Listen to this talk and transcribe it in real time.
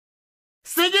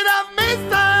Sing it up,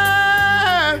 mister.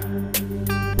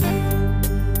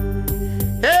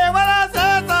 Hey, what I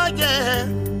said, yeah.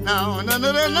 No, no,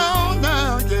 no, no, no,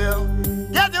 no, yeah.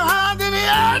 Get your hands in the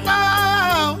air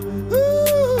now.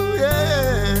 Ooh,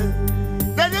 yeah.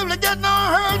 That you get no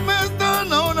hurt, mister.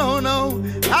 No, no, no.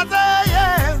 I say,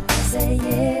 yeah. I say,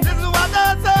 yeah. This is what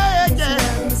they say, yeah.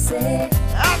 This is what they say.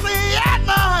 I say, yeah,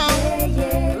 now. Yeah,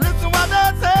 yeah. Listen what they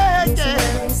say, This yeah. is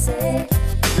what they say.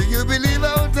 Do you believe I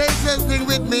will take something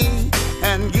with me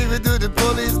and give it to the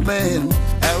policeman?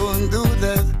 I won't do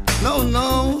that. No,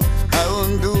 no, I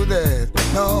won't do that.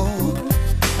 No.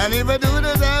 And if I do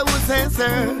that, I would say,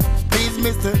 sir, please,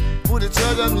 mister, put a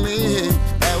charge on me.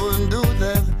 I won't do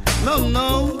that. No,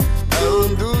 no, I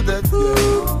won't do that.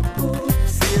 Yeah.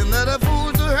 See another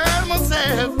fool to hurt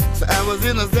myself. So I was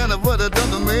innocent of what they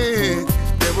done to me.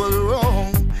 They were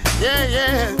wrong. Yeah,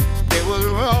 yeah, they were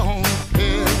wrong.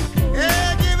 Yeah,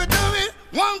 yeah, give it to me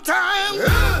one time.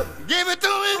 Give it to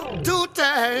me 2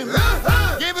 times.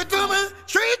 Give it to me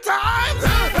 3 times.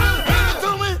 Give it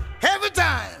to me every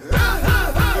time.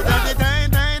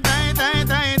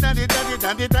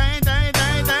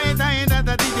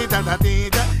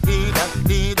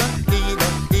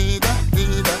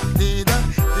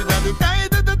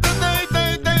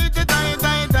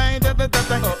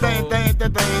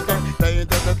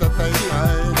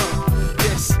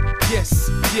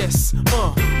 Yes,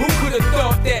 who could have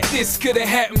thought that this could have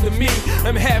happened to me?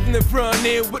 I'm having to run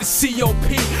in with a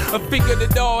COP. I figured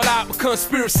it all out with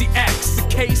conspiracy acts. The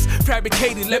case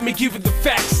fabricated, let me give you the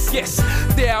facts. Yes,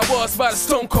 there I was by the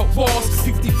stone cold walls.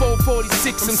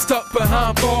 54-46, I'm stuck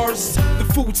behind bars. The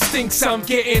food stinks, I'm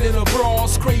getting in a brawl.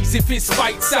 Crazy fist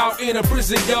fights out in a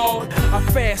prison yard. I'm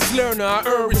a fast learner, I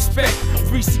earn respect.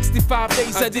 365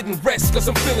 days I didn't rest, cause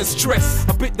I'm feeling stressed.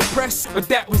 A bit depressed, but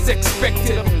that was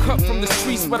expected. I'm cut from the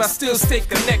streets, but I still stay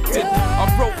connected. I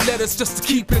wrote letters just to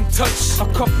keep in touch. A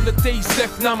couple of days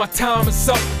left, now my time is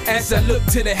up. As I look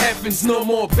to the heavens, no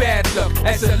more bad luck.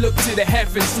 As I look to the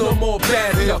heavens, no more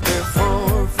bad luck.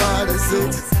 54,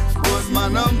 46 was my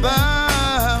number.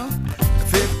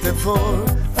 54,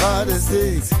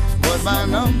 46 was my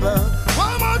number.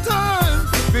 One more time.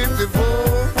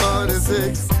 54,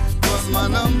 46 was my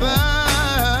number.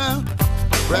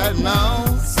 Right now,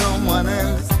 someone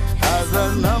else has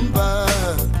a number.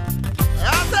 I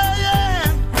say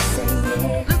yeah. I say,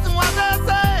 yeah. Listen what they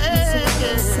say.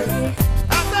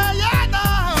 I say yeah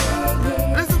now.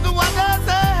 Listen to what they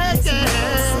say. Yeah.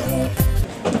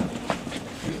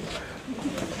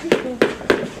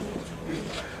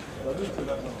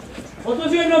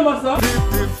 What's your number, sir?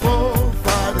 54,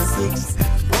 46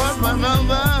 was my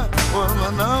number. Was my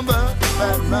number.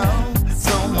 Right now,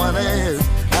 someone else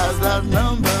has that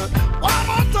number. One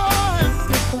more time.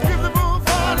 54,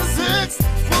 46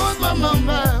 was my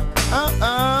number.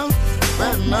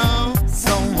 Right now,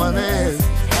 someone else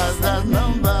has that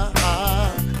number.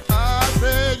 I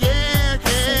say yeah,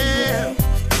 yeah,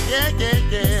 yeah, yeah,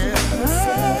 yeah.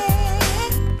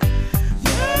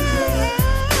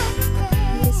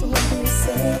 This is what they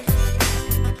say.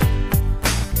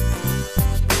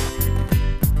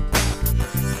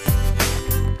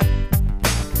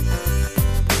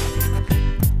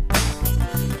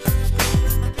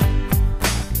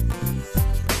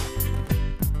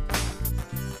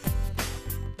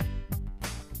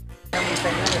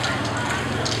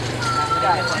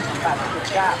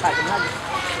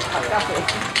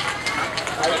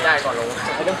ได้ก่อนลง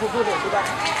เรื่องพูดเลยพูดได้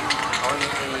เขามี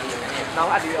น้อง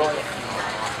อัดวิดีโอเลย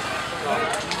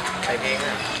ใส่เพลงน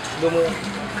ะ ดูมือ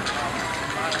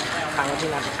ขังไว้ที่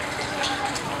นั่น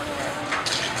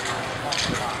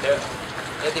เดอะ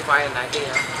85 and 90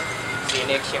ครับซีเ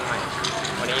น็กเชียงใหม่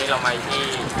วันนี้เรามาที่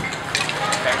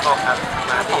แบงคอกครับ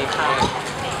มาที่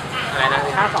อะไรนะ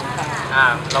 52 ครั้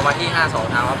ง เรามาที่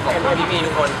52ทางครับขอบคุณพี่ๆ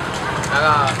ทุกคนแล้ว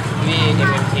ก็พี่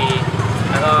MMT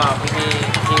แล้วก็พี่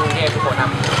ๆที่กรุงเทพทุกคนครั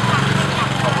บ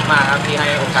ขอบคุณมากครับที่ให้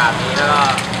โอกาสนี้แล้วก็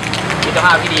มิตรภ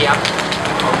าพที่ดีครับข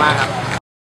อบคุณมากครับ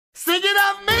Sing it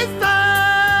up, mister.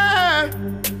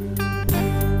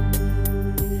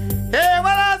 Hey,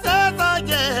 what I said,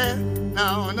 yeah. No,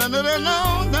 no, no, no, no,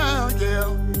 no, yeah.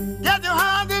 Get your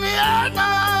hands in the air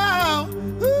now.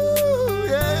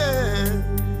 Ooh,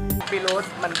 yeah. ปีรูท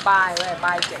มันป้ายไว้ป้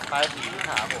ายเจ็บ ป้ายสีข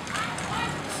าผม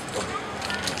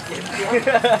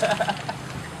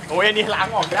โอ้ยอันนี้ล้าง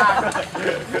ออกยากเลย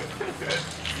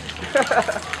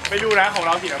ไปดูนะของเ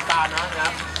ราสีน้ำตาลนะครั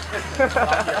บเร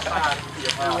าสีน้ำตาลสีช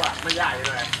มพูอ่ะมันใหญ่เ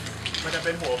ลยมันจะเ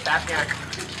ป็นหัวแป๊บไง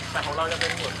แต่ของเราจะเป็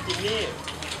นหัวกินนี่